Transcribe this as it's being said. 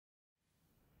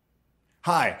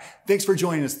Hi, thanks for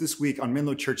joining us this week on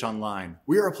Menlo Church Online.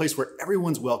 We are a place where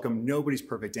everyone's welcome, nobody's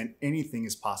perfect, and anything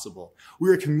is possible.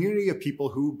 We're a community of people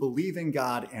who believe in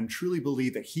God and truly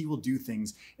believe that He will do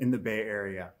things in the Bay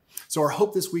Area. So our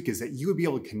hope this week is that you would be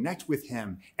able to connect with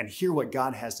Him and hear what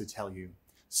God has to tell you.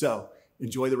 So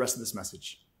enjoy the rest of this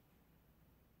message.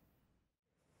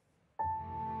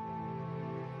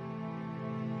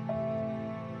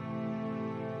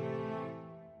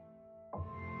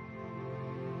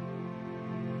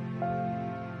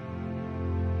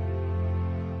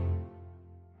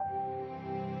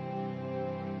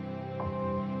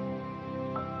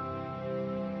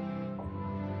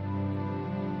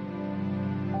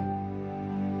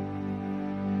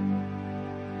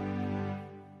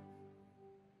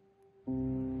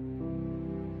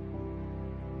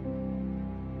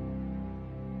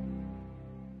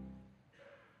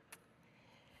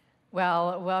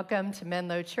 Well, welcome to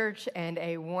Menlo Church and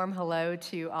a warm hello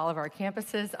to all of our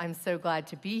campuses. I'm so glad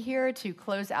to be here to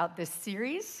close out this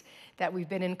series that we've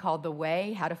been in called The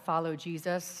Way, How to Follow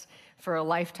Jesus for a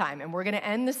Lifetime. And we're going to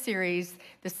end the series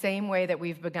the same way that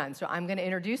we've begun. So I'm going to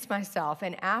introduce myself,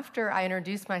 and after I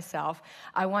introduce myself,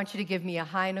 I want you to give me a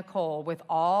hi, Nicole, with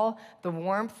all the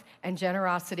warmth and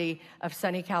generosity of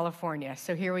sunny California.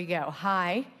 So here we go.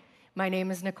 Hi, my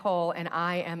name is Nicole, and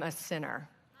I am a sinner.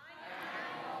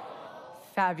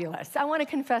 Fabulous. I want to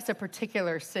confess a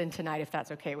particular sin tonight, if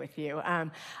that's okay with you.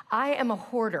 I am a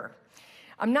hoarder.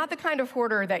 I'm not the kind of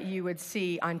hoarder that you would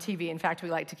see on TV. In fact, we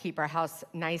like to keep our house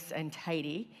nice and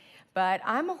tidy. But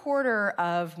I'm a hoarder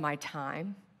of my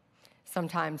time,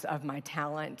 sometimes of my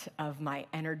talent, of my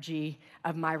energy,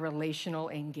 of my relational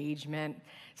engagement.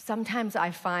 Sometimes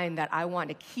I find that I want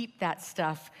to keep that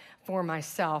stuff for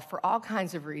myself for all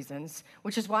kinds of reasons,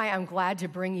 which is why I'm glad to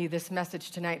bring you this message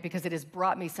tonight, because it has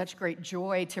brought me such great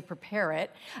joy to prepare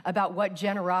it about what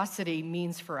generosity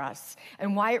means for us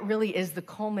and why it really is the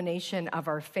culmination of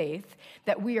our faith,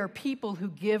 that we are people who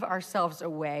give ourselves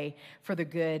away for the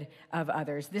good of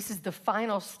others. This is the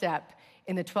final step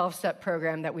in the 12-step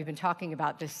program that we've been talking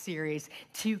about this series.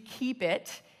 To keep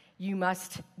it, you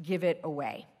must give it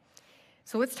away.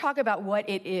 So let's talk about what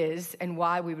it is and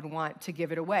why we would want to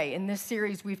give it away. In this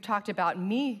series, we've talked about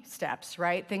me steps,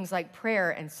 right? Things like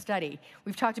prayer and study.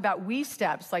 We've talked about we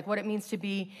steps, like what it means to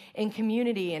be in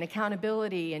community and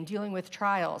accountability and dealing with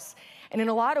trials. And in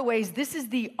a lot of ways, this is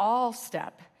the all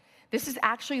step. This is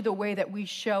actually the way that we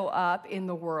show up in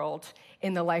the world,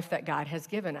 in the life that God has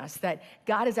given us, that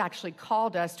God has actually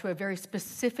called us to a very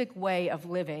specific way of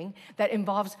living that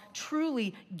involves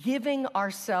truly giving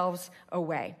ourselves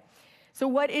away. So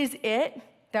what is it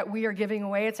that we are giving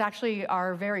away? It's actually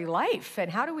our very life. And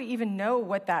how do we even know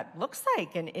what that looks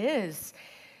like and is?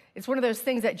 It's one of those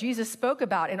things that Jesus spoke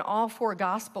about in all four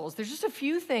Gospels. There's just a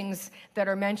few things that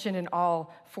are mentioned in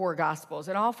all four Gospels.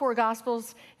 In all four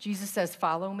Gospels, Jesus says,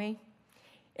 "Follow me."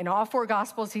 In all four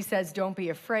Gospels, he says, "Don't be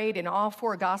afraid." In all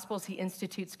four Gospels, he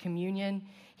institutes communion.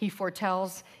 He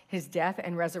foretells his death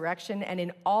and resurrection. And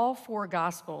in all four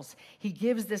Gospels, he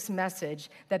gives this message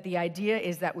that the idea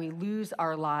is that we lose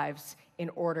our lives in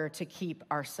order to keep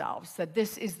ourselves, that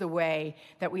this is the way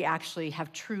that we actually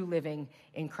have true living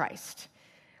in Christ.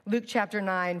 Luke chapter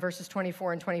 9, verses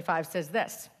 24 and 25 says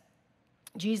this.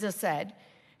 Jesus said,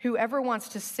 "Whoever wants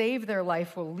to save their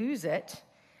life will lose it,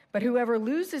 but whoever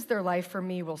loses their life for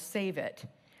me will save it.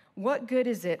 What good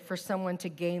is it for someone to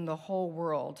gain the whole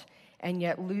world and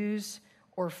yet lose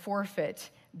or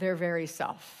forfeit their very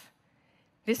self?"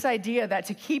 This idea that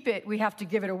to keep it, we have to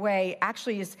give it away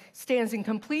actually stands in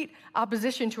complete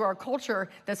opposition to our culture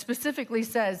that specifically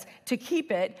says to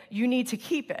keep it, you need to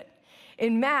keep it.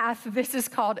 In math, this is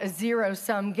called a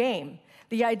zero-sum game.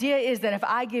 The idea is that if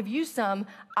I give you some,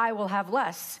 I will have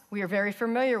less. We are very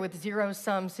familiar with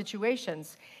zero-sum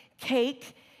situations.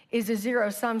 Cake is a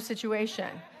zero-sum situation.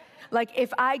 Like,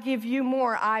 if I give you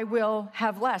more, I will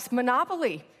have less.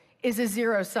 Monopoly is a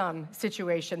zero-sum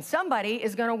situation. Somebody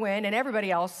is going to win, and everybody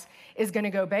else is going to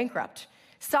go bankrupt.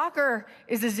 Soccer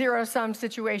is a zero-sum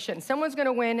situation. Someone's going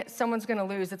to win, someone's going to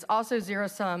lose. It's also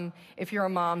zero-sum if you're a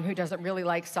mom who doesn't really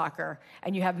like soccer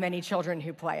and you have many children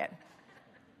who play it.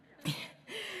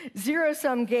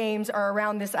 Zero-sum games are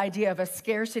around this idea of a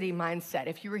scarcity mindset.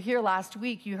 If you were here last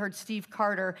week, you heard Steve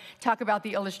Carter talk about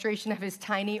the illustration of his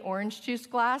tiny orange juice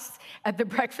glass at the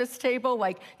breakfast table,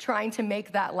 like trying to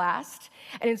make that last.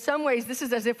 And in some ways, this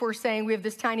is as if we're saying we have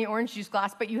this tiny orange juice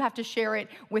glass, but you have to share it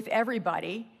with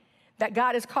everybody. That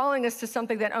God is calling us to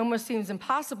something that almost seems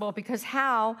impossible, because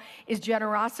how is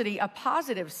generosity a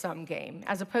positive sum game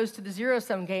as opposed to the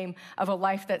zero-sum game of a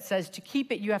life that says to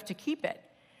keep it, you have to keep it?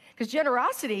 Because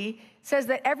generosity says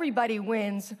that everybody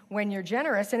wins when you're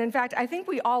generous. And in fact, I think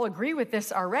we all agree with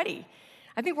this already.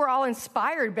 I think we're all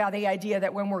inspired by the idea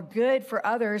that when we're good for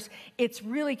others, it's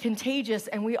really contagious,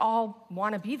 and we all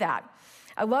want to be that.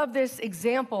 I love this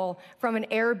example from an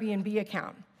Airbnb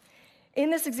account.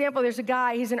 In this example, there's a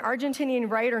guy, he's an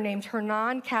Argentinian writer named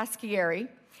Hernan Casquieri,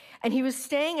 and he was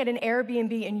staying at an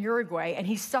Airbnb in Uruguay, and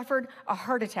he suffered a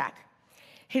heart attack.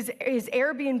 His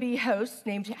Airbnb hosts,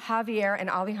 named Javier and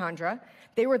Alejandra,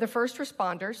 they were the first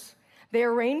responders. They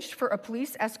arranged for a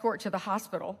police escort to the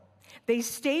hospital. They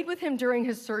stayed with him during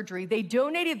his surgery. They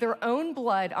donated their own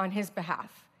blood on his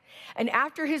behalf. And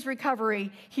after his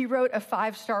recovery, he wrote a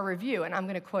 5-star review, and I'm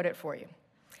going to quote it for you.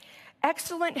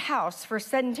 Excellent house for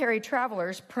sedentary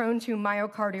travelers prone to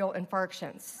myocardial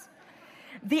infarctions.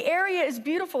 The area is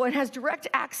beautiful and has direct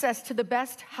access to the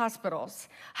best hospitals.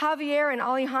 Javier and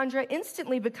Alejandra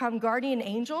instantly become guardian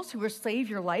angels who will save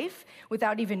your life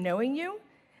without even knowing you.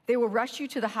 They will rush you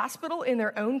to the hospital in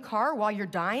their own car while you're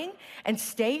dying and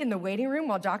stay in the waiting room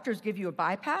while doctors give you a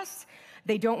bypass.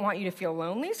 They don't want you to feel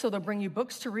lonely, so they'll bring you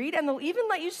books to read, and they'll even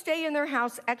let you stay in their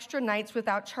house extra nights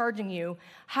without charging you.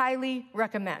 Highly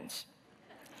recommend.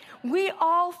 We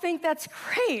all think that's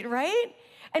great, right?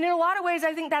 And in a lot of ways,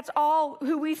 I think that's all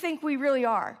who we think we really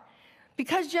are.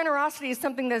 Because generosity is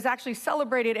something that is actually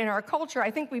celebrated in our culture,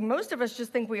 I think most of us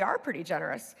just think we are pretty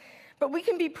generous. But we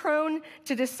can be prone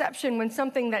to deception when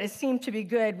something that is seemed to be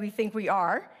good, we think we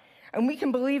are. And we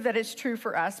can believe that it's true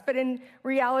for us. But in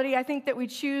reality, I think that we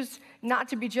choose not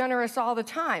to be generous all the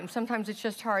time. Sometimes it's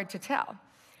just hard to tell.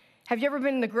 Have you ever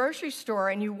been in the grocery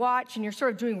store and you watch and you're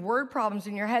sort of doing word problems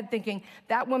in your head thinking,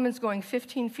 that woman's going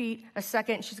 15 feet a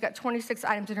second, she's got 26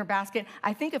 items in her basket.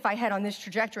 I think if I head on this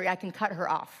trajectory, I can cut her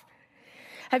off.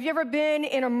 Have you ever been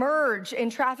in a merge in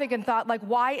traffic and thought, like,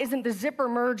 why isn't the zipper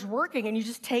merge working? And you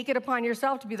just take it upon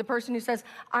yourself to be the person who says,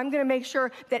 I'm going to make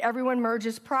sure that everyone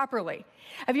merges properly.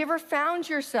 Have you ever found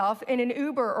yourself in an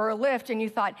Uber or a Lyft and you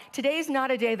thought, today's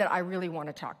not a day that I really want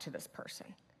to talk to this person?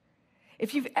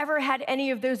 If you've ever had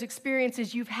any of those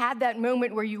experiences, you've had that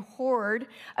moment where you hoard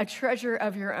a treasure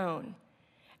of your own.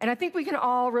 And I think we can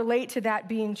all relate to that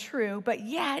being true, but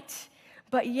yet,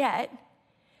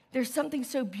 there's something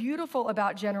so beautiful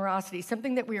about generosity,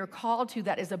 something that we are called to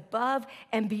that is above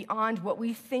and beyond what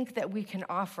we think that we can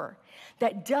offer,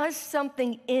 that does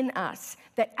something in us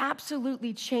that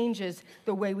absolutely changes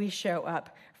the way we show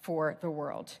up for the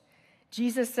world.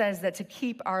 Jesus says that to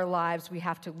keep our lives, we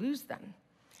have to lose them.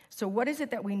 So what is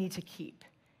it that we need to keep?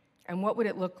 And what would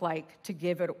it look like to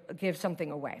give something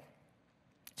away?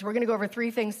 So we're going to go over 3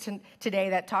 things today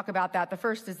that talk about that. The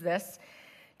first is this: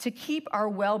 to keep our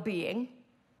well-being,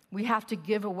 we have to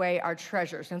give away our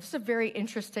treasures. And this is a very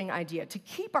interesting idea. To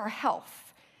keep our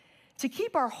health, to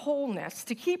keep our wholeness,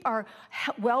 to keep our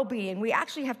well-being, we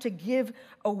actually have to give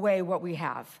away what we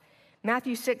have.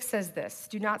 Matthew 6 says this: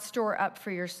 do not store up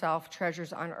for yourself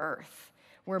treasures on earth,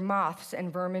 where moths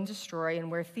and vermin destroy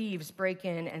and where thieves break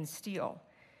in and steal.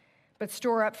 But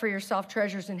store up for yourself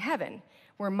treasures in heaven,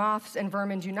 where moths and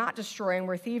vermin do not destroy and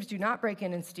where thieves do not break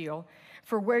in and steal.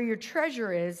 For where your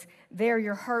treasure is, there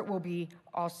your heart will be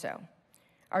also.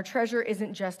 Our treasure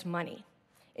isn't just money.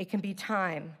 It can be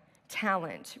time,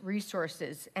 talent,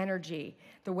 resources, energy,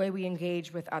 the way we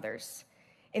engage with others.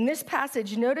 In this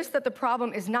passage, notice that the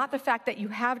problem is not the fact that you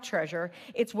have treasure,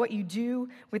 it's what you do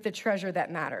with the treasure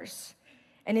that matters.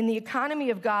 And in the economy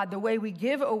of God, the way we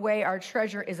give away our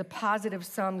treasure is a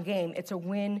positive-sum game. It's a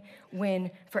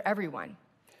win-win for everyone.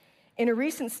 In a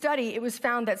recent study, it was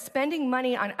found that spending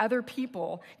money on other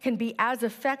people can be as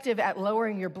effective at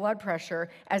lowering your blood pressure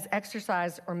as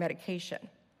exercise or medication.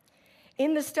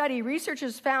 In the study,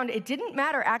 researchers found it didn't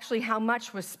matter actually how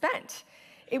much was spent.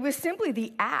 It was simply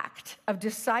the act of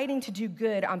deciding to do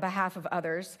good on behalf of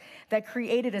others that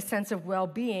created a sense of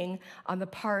well-being on the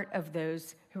part of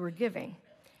those who were giving.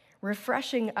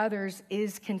 Refreshing others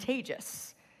is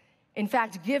contagious. In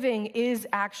fact, giving is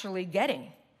actually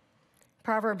getting.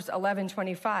 Proverbs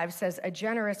 11:25 says, a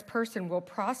generous person will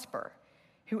prosper.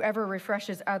 Whoever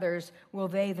refreshes others, will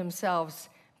they themselves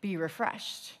be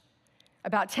refreshed.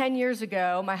 About 10 years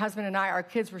ago, my husband and I, our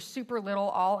kids were super little,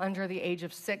 all under the age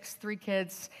of 6, 3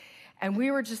 kids. And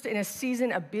we were just in a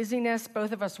season of busyness,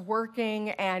 both of us working.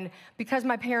 And because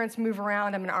my parents move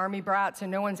around, I'm an Army brat, so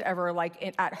no one's ever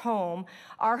like at home.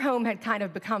 Our home had kind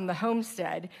of become the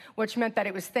homestead, which meant that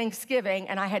it was Thanksgiving,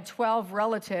 and I had 12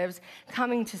 relatives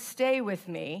coming to stay with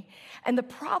me. And the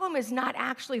problem is not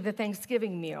actually the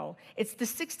Thanksgiving meal. It's the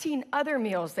 16 other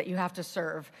meals that you have to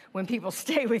serve when people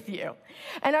stay with you.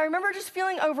 And I remember just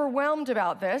feeling overwhelmed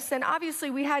about this. And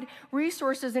obviously, we had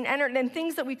resources and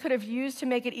things that we could have used to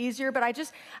make it easier, year,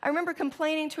 but I remember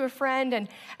complaining to a friend, and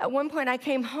at one point I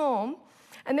came home,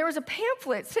 and there was a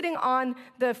pamphlet sitting on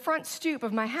the front stoop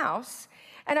of my house,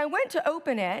 and I went to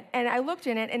open it, and I looked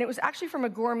in it, and it was actually from a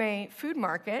gourmet food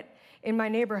market in my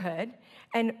neighborhood,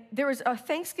 and there was a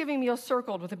Thanksgiving meal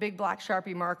circled with a big black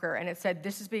Sharpie marker, and it said,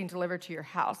 "This is being delivered to your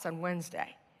house on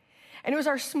Wednesday." And it was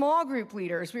our small group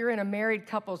leaders. We were in a married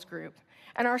couples group,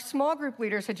 and our small group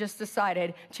leaders had just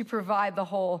decided to provide the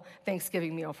whole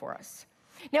Thanksgiving meal for us.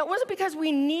 Now, it wasn't because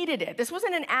we needed it. This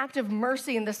wasn't an act of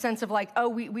mercy in the sense of like,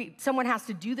 oh, someone has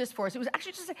to do this for us. It was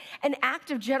actually just an act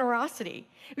of generosity.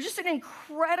 It was just an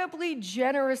incredibly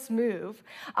generous move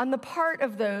on the part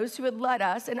of those who had led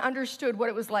us and understood what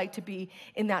it was like to be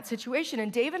in that situation.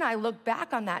 And Dave and I look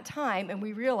back on that time and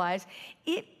we realize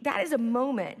that is a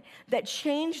moment that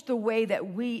changed the way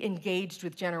that we engaged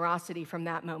with generosity from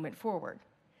that moment forward.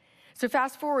 So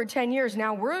fast forward 10 years,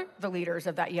 now we're the leaders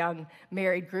of that young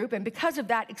married group. And because of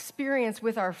that experience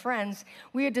with our friends,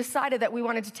 we had decided that we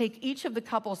wanted to take each of the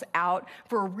couples out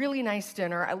for a really nice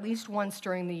dinner, at least once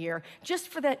during the year,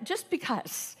 just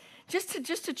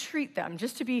to treat them,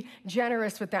 just to be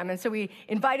generous with them. And so we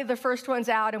invited the first ones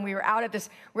out, and we were out at this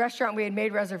restaurant. We had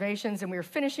made reservations, and we were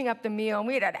finishing up the meal, and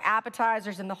we had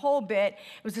appetizers and the whole bit.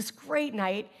 It was this great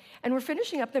night, and we're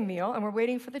finishing up the meal, and we're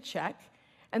waiting for the check.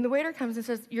 And the waiter comes and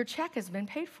says, "Your check has been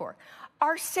paid for."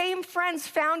 Our same friends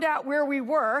found out where we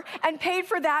were and paid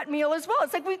for that meal as well.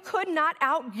 It's like we could not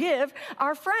outgive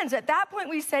our friends. At that point,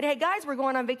 we said, "Hey, guys, we're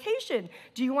going on vacation.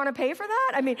 Do you want to pay for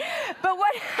that?" But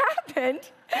what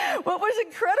happened, what was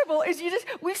incredible is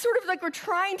we sort of like were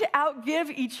trying to outgive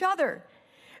each other.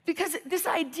 Because this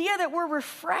idea that we're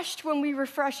refreshed when we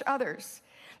refresh others,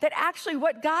 that actually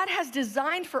what God has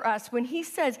designed for us when he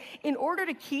says, in order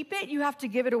to keep it, you have to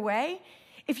give it away.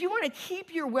 If you want to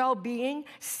keep your well-being,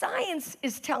 science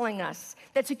is telling us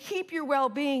that to keep your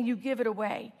well-being, you give it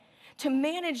away. To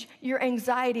manage your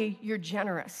anxiety, you're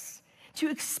generous. To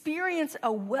experience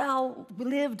a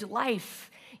well-lived life,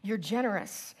 you're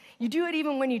generous. You do it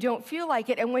even when you don't feel like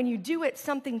it, and when you do it,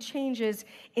 something changes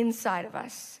inside of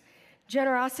us.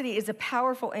 Generosity is a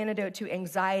powerful antidote to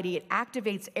anxiety. It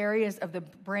activates areas of the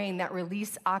brain that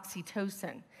release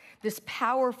oxytocin, this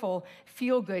powerful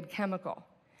feel-good chemical.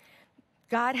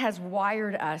 God has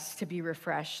wired us to be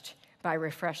refreshed by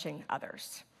refreshing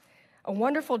others. A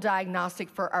wonderful diagnostic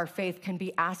for our faith can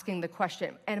be asking the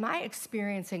question, am I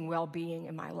experiencing well-being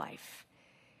in my life?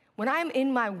 When I'm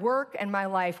in my work and my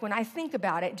life, when I think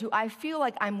about it, do I feel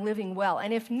like I'm living well?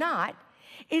 And if not,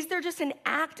 is there just an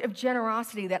act of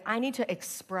generosity that I need to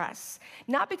express?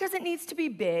 Not because it needs to be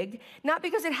big, not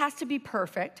because it has to be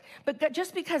perfect, but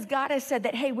just because God has said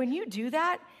that, hey, when you do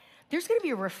that, there's going to be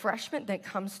a refreshment that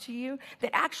comes to you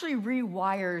that actually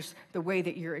rewires the way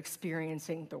that you're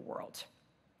experiencing the world.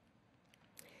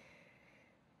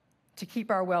 To keep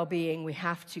our well-being, we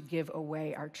have to give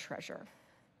away our treasure.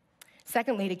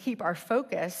 Secondly, to keep our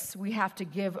focus, we have to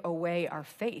give away our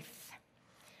faith.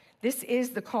 This is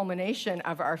the culmination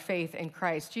of our faith in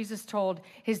Christ. Jesus told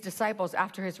his disciples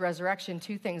after his resurrection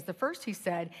two things. The first he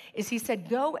said,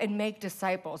 go and make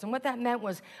disciples. And what that meant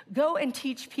was go and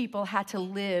teach people how to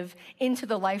live into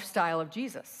the lifestyle of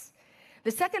Jesus. The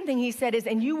second thing he said is,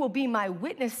 and you will be my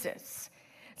witnesses.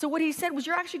 So what he said was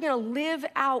you're actually going to live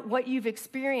out what you've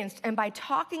experienced, and by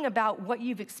talking about what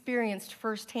you've experienced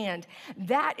firsthand,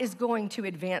 that is going to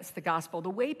advance the gospel. The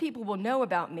way people will know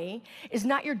about me is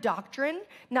not your doctrine,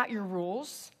 not your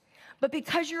rules, but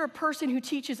because you're a person who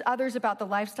teaches others about the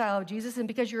lifestyle of Jesus, and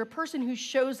because you're a person who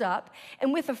shows up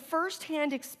and with a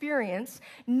firsthand experience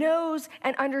knows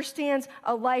and understands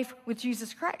a life with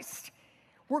Jesus Christ.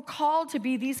 We're called to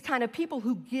be these kind of people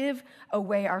who give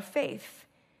away our faith.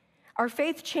 Our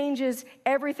faith changes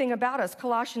everything about us.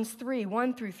 Colossians 3,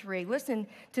 1-3. Listen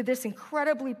to this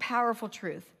incredibly powerful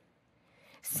truth.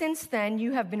 Since then,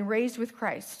 you have been raised with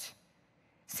Christ.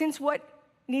 Since what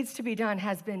needs to be done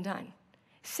has been done.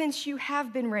 Since you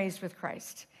have been raised with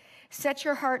Christ, set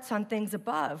your hearts on things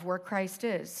above where Christ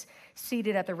is,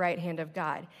 seated at the right hand of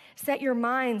God. Set your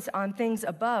minds on things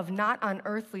above, not on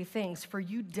earthly things, for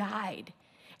you died,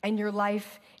 and your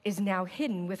life is now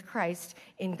hidden with Christ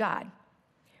in God.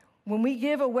 When we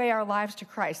give away our lives to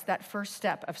Christ, that first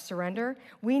step of surrender,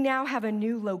 we now have a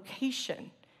new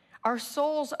location. Our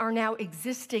souls are now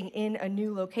existing in a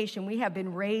new location. We have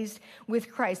been raised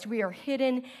with Christ. We are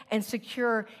hidden and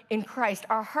secure in Christ.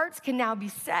 Our hearts can now be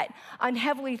set on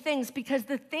heavenly things because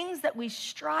the things that we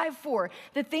strive for,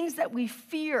 the things that we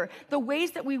fear, the ways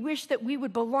that we wish that we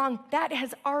would belong, that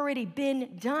has already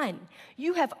been done.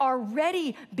 You have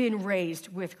already been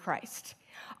raised with Christ.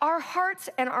 Our hearts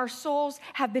and our souls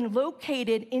have been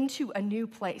located into a new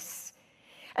place.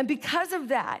 And because of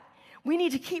that, We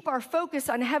need to keep our focus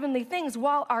on heavenly things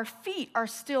while our feet are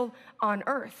still on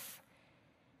earth.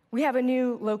 We have a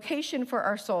new location for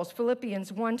our souls.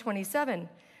 Philippians 1:27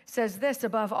 says this,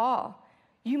 above all,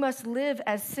 you must live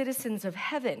as citizens of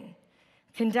heaven,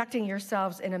 conducting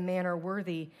yourselves in a manner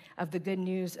worthy of the good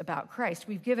news about Christ.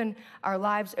 We've given our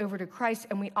lives over to Christ,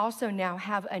 and we also now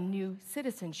have a new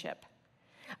citizenship.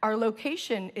 Our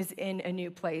location is in a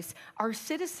new place. Our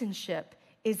citizenship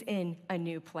is in a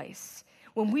new place.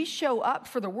 When we show up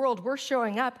for the world, we're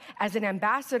showing up as an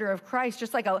ambassador of Christ,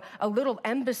 just like a little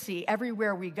embassy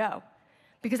everywhere we go.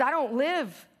 Because I don't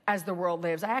live as the world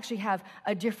lives. I actually have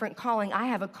a different calling. I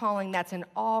have a calling that's an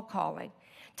all calling.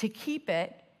 To keep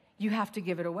it, you have to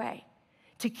give it away.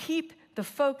 To keep the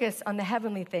focus on the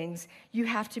heavenly things, you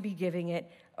have to be giving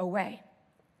it away.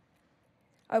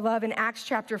 I love in Acts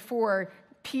chapter 4,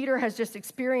 Peter has just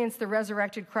experienced the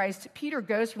resurrected Christ. Peter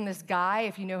goes from this guy,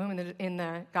 if you know him in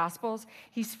the Gospels,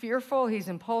 he's fearful, he's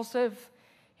impulsive.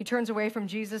 He turns away from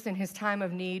Jesus in his time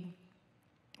of need.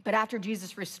 But after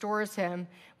Jesus restores him,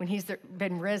 when he's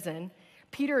been risen,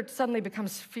 Peter suddenly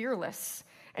becomes fearless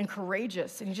and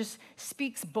courageous, and he just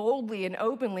speaks boldly and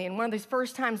openly. And one of the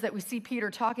first times that we see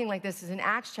Peter talking like this is in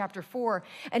Acts chapter 4,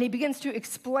 and he begins to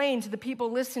explain to the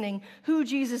people listening who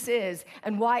Jesus is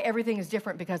and why everything is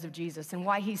different because of Jesus and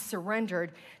why he's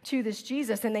surrendered to this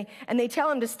Jesus. And they tell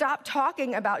him to stop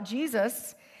talking about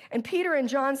Jesus. And Peter and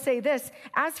John say this,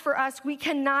 as for us, we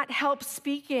cannot help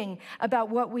speaking about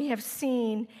what we have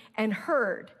seen and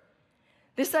heard.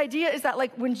 This idea is that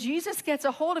like when Jesus gets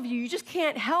a hold of you, you just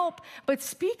can't help but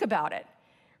speak about it.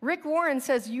 Rick Warren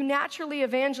says you naturally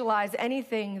evangelize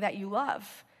anything that you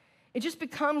love. It just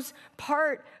becomes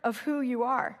part of who you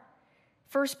are.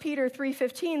 1 Peter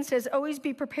 3:15 says, always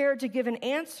be prepared to give an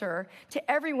answer to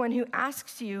everyone who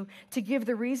asks you to give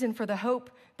the reason for the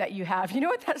hope that you have. You know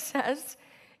what that says?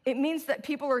 It means that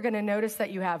people are going to notice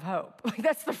that you have hope. Like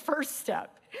that's the first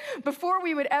step. Before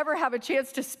we would ever have a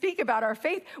chance to speak about our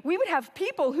faith, we would have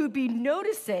people who'd be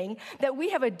noticing that we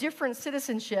have a different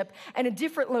citizenship and a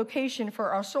different location for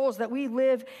our souls, that we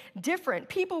live different.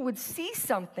 People would see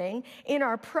something in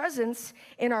our presence,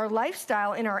 in our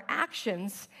lifestyle, in our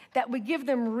actions that would give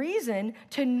them reason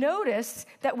to notice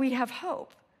that we have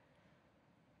hope.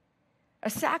 A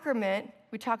sacrament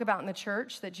we talk about in the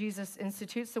church that Jesus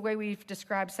institutes, the way we've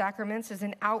described sacraments, is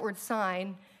an outward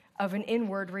sign of an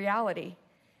inward reality.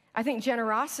 I think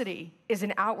generosity is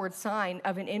an outward sign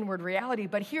of an inward reality,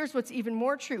 but here's what's even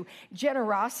more true.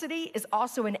 Generosity is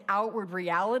also an outward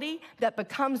reality that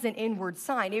becomes an inward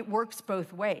sign. It works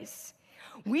both ways.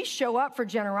 We show up for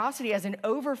generosity as an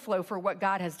overflow for what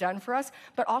God has done for us,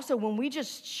 but also when we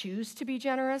just choose to be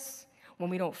generous, when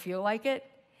we don't feel like it,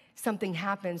 something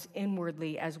happens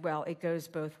inwardly as well. It goes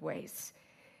both ways.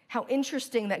 How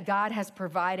interesting that God has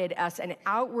provided us an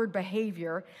outward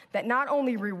behavior that not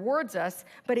only rewards us,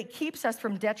 but it keeps us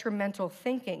from detrimental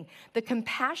thinking. The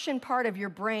compassion part of your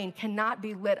brain cannot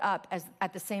be lit up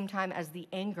at the same time as the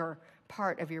anger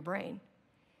part of your brain.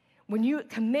 When you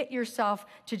commit yourself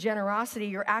to generosity,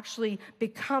 you're actually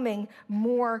becoming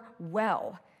more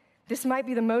well. This might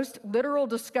be the most literal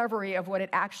discovery of what it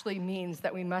actually means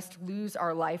that we must lose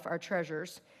our life, our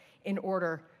treasures, in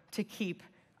order to keep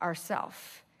ourselves.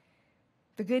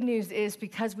 The good news is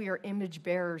because we are image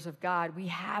bearers of God, we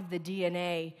have the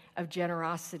DNA of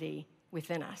generosity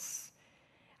within us.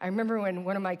 I remember when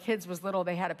one of my kids was little,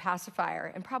 they had a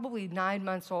pacifier, and probably 9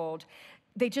 months old,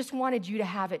 they just wanted you to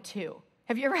have it too.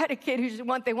 Have you ever had a kid who just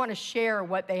want to share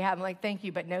what they have? I'm like, thank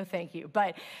you, but no thank you.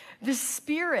 But the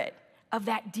spirit of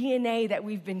that DNA that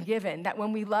we've been given, that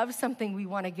when we love something, we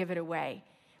want to give it away.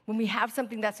 When we have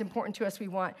something that's important to us, we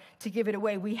want to give it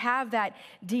away. We have that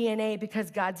DNA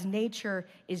because God's nature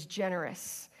is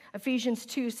generous. Ephesians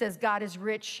 2 says God is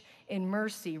rich in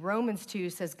mercy. Romans 2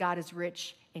 says God is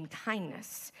rich in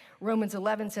kindness. Romans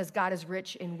 11 says God is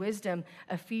rich in wisdom.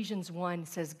 Ephesians 1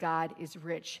 says God is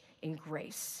rich in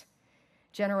grace.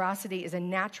 Generosity is a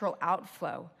natural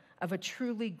outflow of a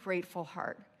truly grateful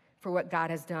heart for what God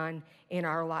has done in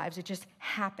our lives. It just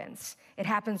happens. It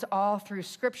happens all through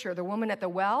Scripture. The woman at the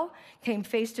well came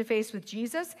face to face with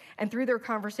Jesus, and through their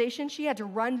conversation, she had to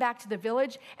run back to the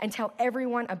village and tell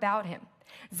everyone about him.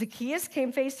 Zacchaeus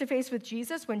came face to face with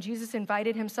Jesus when Jesus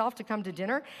invited himself to come to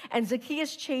dinner, and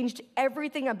Zacchaeus changed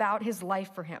everything about his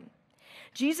life for him.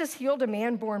 Jesus healed a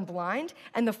man born blind,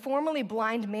 and the formerly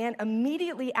blind man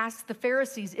immediately asked the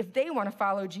Pharisees if they want to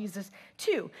follow Jesus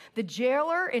too. The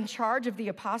jailer in charge of the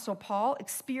Apostle Paul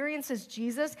experiences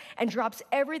Jesus and drops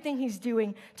everything he's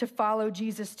doing to follow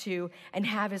Jesus too and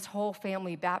have his whole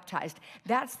family baptized.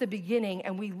 That's the beginning,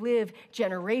 and we live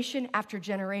generation after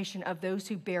generation of those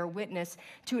who bear witness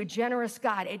to a generous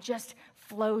God. It just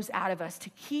flows out of us. To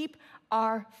keep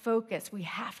our focus, we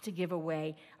have to give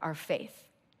away our faith.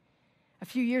 A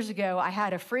few years ago, I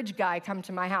had a fridge guy come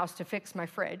to my house to fix my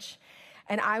fridge,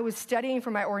 and I was studying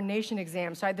for my ordination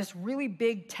exam, so I had this really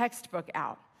big textbook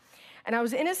out. And I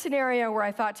was in a scenario where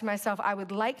I thought to myself, I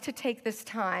would like to take this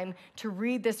time to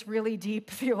read this really deep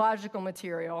theological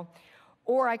material,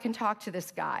 or I can talk to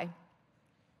this guy.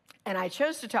 And I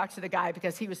chose to talk to the guy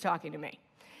because he was talking to me.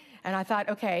 And I thought,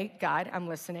 okay, God, I'm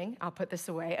listening. I'll put this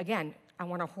away. Again, I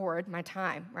want to hoard my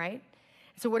time, right?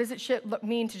 So what does it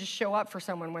mean to just show up for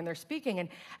someone when they're speaking? And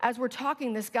as we're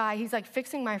talking, this guy, he's like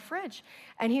fixing my fridge.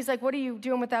 And he's like, what are you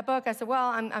doing with that book? I said, well,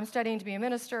 I'm studying to be a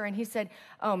minister. And he said,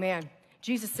 oh man,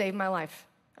 Jesus saved my life.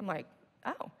 I'm like,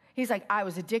 oh. He's like, I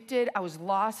was addicted. I was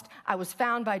lost. I was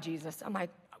found by Jesus. I'm like,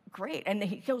 great. And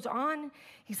he goes on.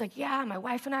 He's like, yeah, my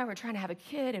wife and I were trying to have a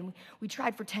kid, and we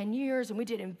tried for 10 years, and we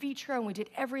did in vitro, and we did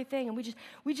everything, and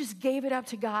we just gave it up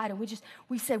to God, and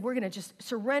we said, we're going to just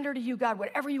surrender to you, God,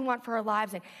 whatever you want for our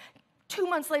lives. And 2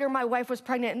 months later, my wife was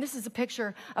pregnant, and this is a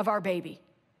picture of our baby.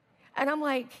 And I'm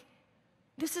like,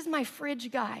 this is my fridge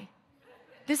guy.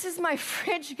 This is my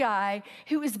fridge guy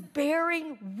who is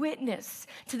bearing witness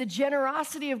to the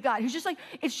generosity of God, who's just like,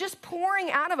 it's just pouring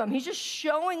out of him. He's just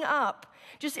showing up,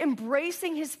 just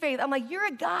embracing his faith. I'm like, you're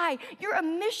a guy, you're a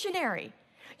missionary.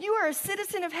 You are a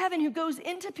citizen of heaven who goes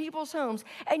into people's homes,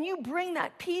 and you bring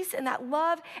that peace and that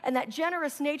love and that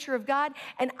generous nature of God.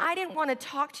 And I didn't want to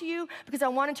talk to you because I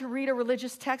wanted to read a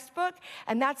religious textbook,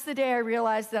 and that's the day I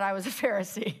realized that I was a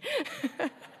Pharisee.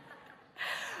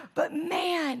 But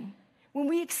man, when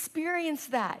we experience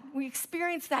that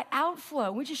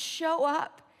outflow, we just show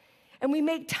up and we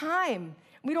make time.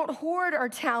 We don't hoard our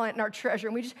talent and our treasure,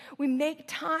 and we make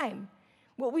time.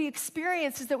 What we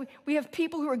experience is that we have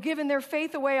people who are giving their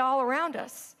faith away all around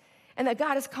us, and that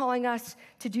God is calling us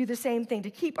to do the same thing. To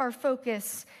keep our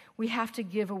focus, we have to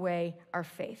give away our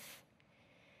faith.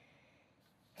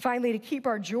 Finally, to keep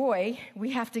our joy,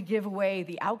 we have to give away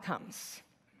the outcomes.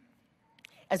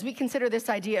 As we consider this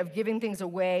idea of giving things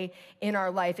away in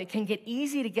our life, it can get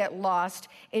easy to get lost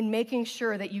in making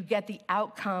sure that you get the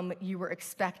outcome you were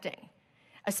expecting,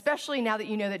 especially now that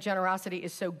you know that generosity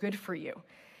is so good for you.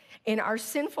 In our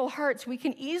sinful hearts, we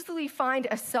can easily find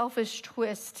a selfish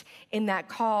twist in that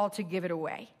call to give it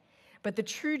away. But the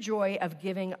true joy of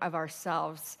giving of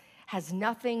ourselves has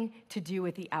nothing to do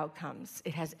with the outcomes.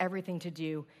 It has everything to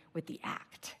do with the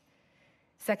act.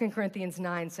 2 Corinthians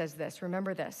 9 says this,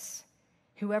 remember this,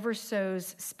 whoever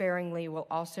sows sparingly will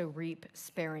also reap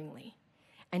sparingly,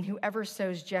 and whoever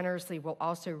sows generously will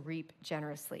also reap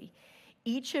generously.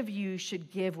 Each of you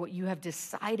should give what you have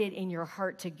decided in your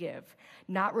heart to give,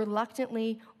 not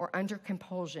reluctantly or under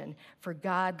compulsion, for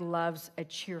God loves a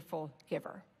cheerful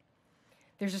giver.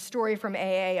 There's a story from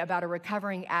AA about a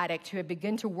recovering addict who had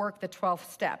begun to work the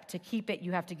 12th step. To keep it,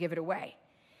 you have to give it away.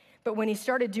 But when he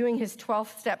started doing his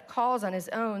 12th step calls on his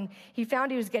own, he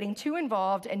found he was getting too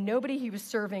involved and nobody he was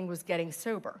serving was getting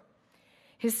sober.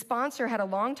 His sponsor had a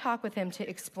long talk with him to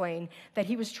explain that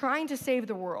he was trying to save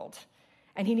the world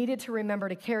and he needed to remember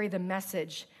to carry the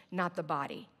message, not the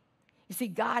body. You see,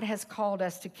 God has called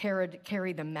us to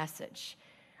carry the message.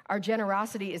 Our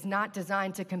generosity is not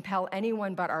designed to compel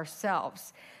anyone but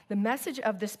ourselves. The message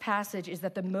of this passage is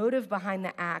that the motive behind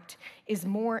the act is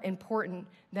more important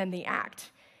than the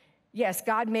act. Yes,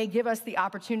 God may give us the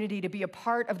opportunity to be a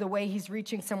part of the way he's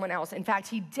reaching someone else. In fact,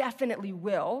 he definitely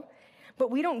will.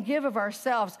 But we don't give of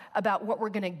ourselves about what we're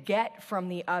going to get from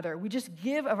the other. We just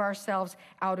give of ourselves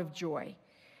out of joy.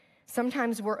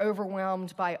 Sometimes we're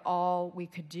overwhelmed by all we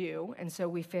could do, and so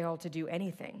we fail to do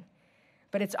anything.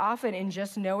 But it's often in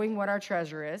just knowing what our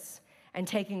treasure is and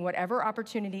taking whatever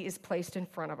opportunity is placed in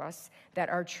front of us that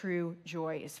our true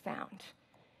joy is found.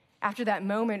 After that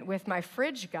moment with my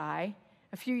fridge guy,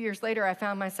 a few years later, I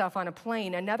found myself on a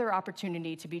plane, another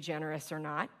opportunity to be generous or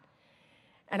not.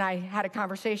 And I had a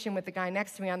conversation with the guy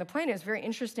next to me on the plane. It was very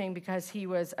interesting because he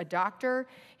was a doctor,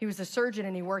 he was a surgeon,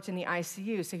 and he worked in the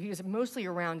ICU, so he was mostly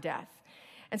around death.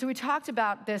 And so we talked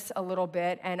about this a little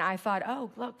bit, and I thought,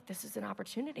 oh, look, this is an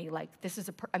opportunity. Like, this is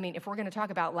if we're going to talk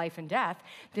about life and death,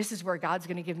 this is where God's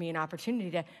going to give me an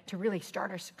opportunity to really start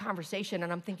a conversation.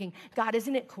 And I'm thinking, God,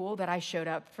 isn't it cool that I showed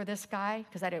up for this guy?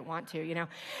 Because I didn't want to, you know?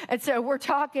 And so we're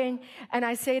talking, and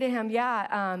I say to him,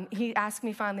 he asked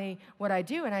me finally what I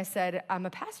do, and I said, I'm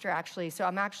a pastor, actually, so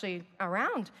I'm actually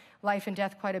around life and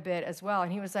death quite a bit as well.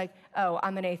 And he was like, oh,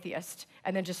 I'm an atheist,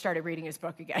 and then just started reading his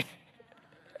book again.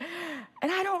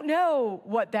 And I don't know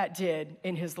what that did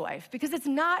in his life, because it's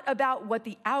not about what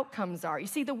the outcomes are. You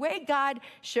see, the way God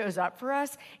shows up for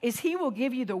us is he will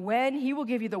give you the when, he will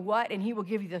give you the what, and he will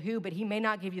give you the who, but he may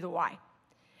not give you the why.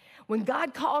 When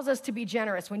God calls us to be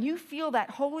generous, when you feel that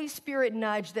Holy Spirit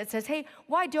nudge that says, hey,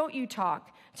 why don't you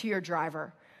talk to your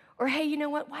driver? Or, hey, you know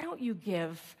what, why don't you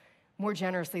give more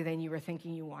generously than you were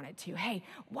thinking you wanted to? Hey,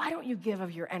 why don't you give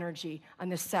of your energy on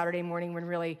this Saturday morning when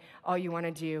really all you want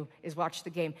to do is watch the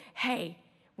game? Hey,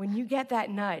 when you get that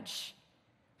nudge,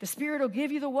 the Spirit will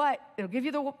give you the what, it'll give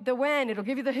you the when, it'll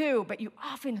give you the who, but you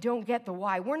often don't get the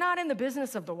why. We're not in the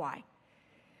business of the why.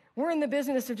 We're in the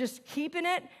business of just keeping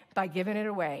it by giving it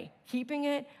away. Keeping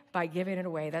it by giving it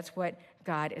away. That's what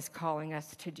God is calling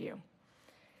us to do.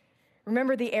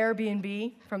 Remember the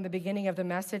Airbnb from the beginning of the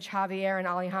message? Javier and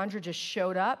Alejandra just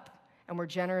showed up and were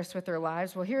generous with their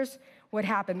lives. Well, here's what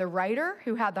happened. The writer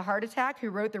who had the heart attack, who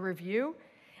wrote the review,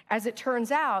 as it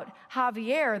turns out,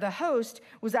 Javier, the host,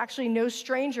 was actually no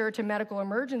stranger to medical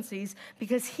emergencies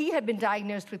because he had been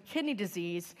diagnosed with kidney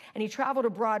disease and he traveled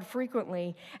abroad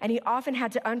frequently and he often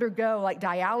had to undergo like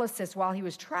dialysis while he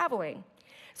was traveling.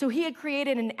 So he had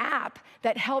created an app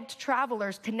that helped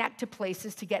travelers connect to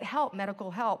places to get help,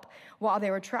 medical help, while they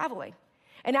were traveling.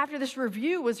 And after this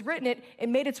review was written, it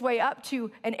made its way up to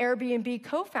an Airbnb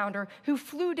co-founder who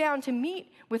flew down to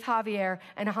meet with Javier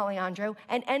and Alejandro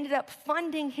and ended up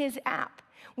funding his app,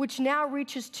 which now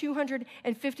reaches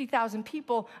 250,000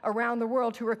 people around the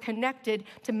world who are connected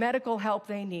to medical help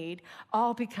they need,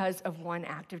 all because of one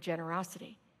act of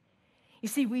generosity. You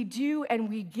see, we do and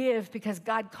we give because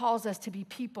God calls us to be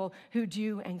people who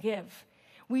do and give.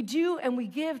 We do and we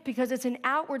give because it's an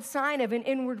outward sign of an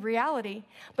inward reality,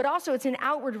 but also it's an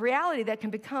outward reality that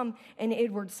can become an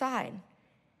inward sign.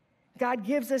 God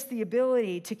gives us the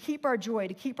ability to keep our joy,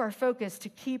 to keep our focus, to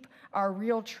keep our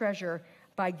real treasure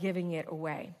by giving it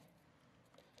away.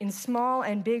 In small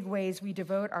and big ways, we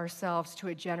devote ourselves to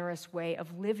a generous way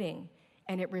of living,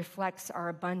 and it reflects our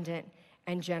abundant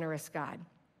and generous God.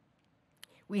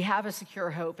 We have a secure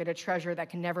hope and a treasure that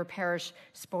can never perish,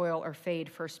 spoil, or fade,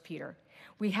 1 Peter.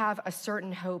 We have a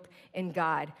certain hope in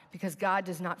God because God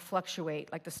does not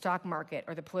fluctuate like the stock market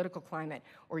or the political climate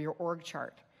or your org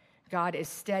chart. God is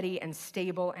steady and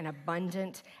stable and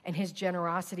abundant, and his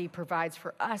generosity provides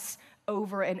for us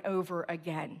over and over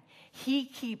again. He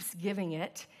keeps giving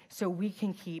it so we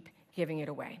can keep giving it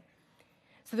away.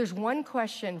 So there's one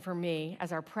question for me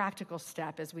as our practical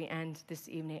step as we end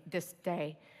this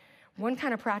day. One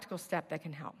kind of practical step that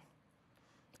can help.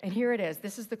 And here it is.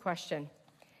 This is the question.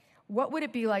 What would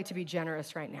it be like to be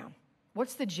generous right now?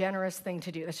 What's the generous thing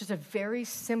to do? That's just a very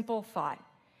simple thought.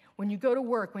 When you go to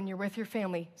work, when you're with your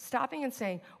family, stopping and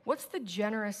saying, what's the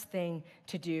generous thing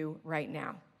to do right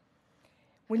now?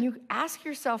 When you ask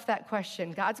yourself that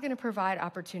question, God's going to provide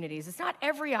opportunities. It's not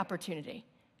every opportunity.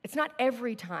 It's not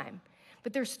every time.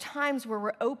 But there's times where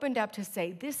we're opened up to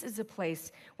say, this is a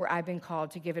place where I've been called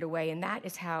to give it away, and that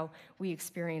is how we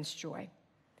experience joy.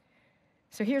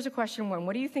 So here's a question one.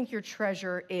 What do you think your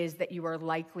treasure is that you are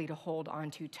likely to hold on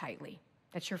to tightly?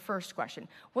 That's your first question.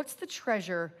 What's the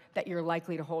treasure that you're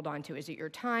likely to hold on to? Is it your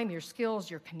time, your skills,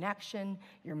 your connection,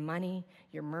 your money,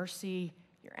 your mercy,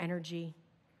 your energy?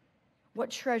 What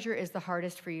treasure is the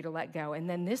hardest for you to let go? And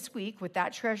then this week, with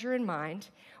that treasure in mind,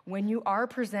 when you are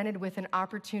presented with an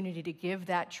opportunity to give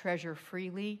that treasure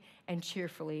freely and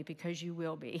cheerfully, because you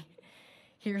will be,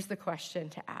 here's the question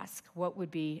to ask. What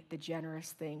would be the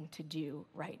generous thing to do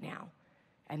right now?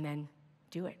 And then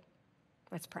do it.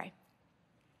 Let's pray.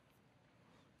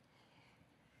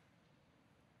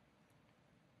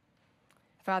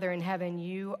 Father in heaven,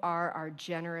 you are our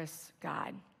generous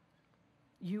God.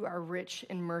 You are rich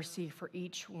in mercy for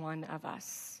each one of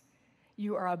us.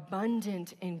 You are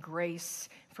abundant in grace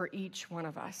for each one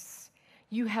of us.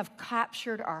 You have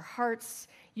captured our hearts.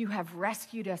 You have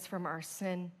rescued us from our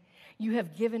sin. You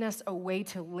have given us a way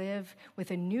to live with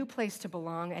a new place to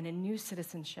belong and a new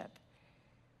citizenship.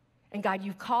 And God,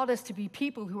 you've called us to be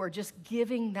people who are just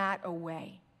giving that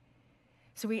away.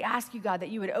 So we ask you, God, that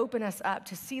you would open us up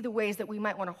to see the ways that we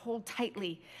might want to hold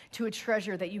tightly to a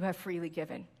treasure that you have freely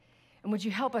given. And would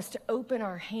you help us to open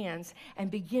our hands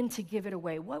and begin to give it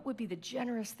away? What would be the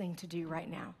generous thing to do right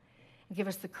now? Give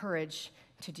us the courage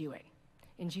to do it.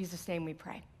 In Jesus' name we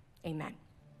pray. Amen.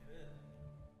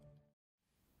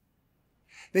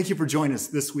 Thank you for joining us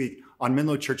this week on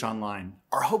Menlo Church Online.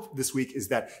 Our hope this week is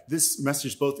that this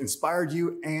message both inspired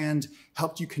you and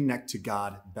helped you connect to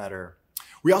God better.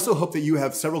 We also hope that you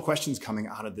have several questions coming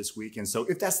out of this week. And so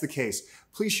if that's the case,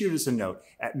 please shoot us a note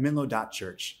at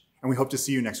menlo.church. And we hope to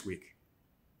see you next week.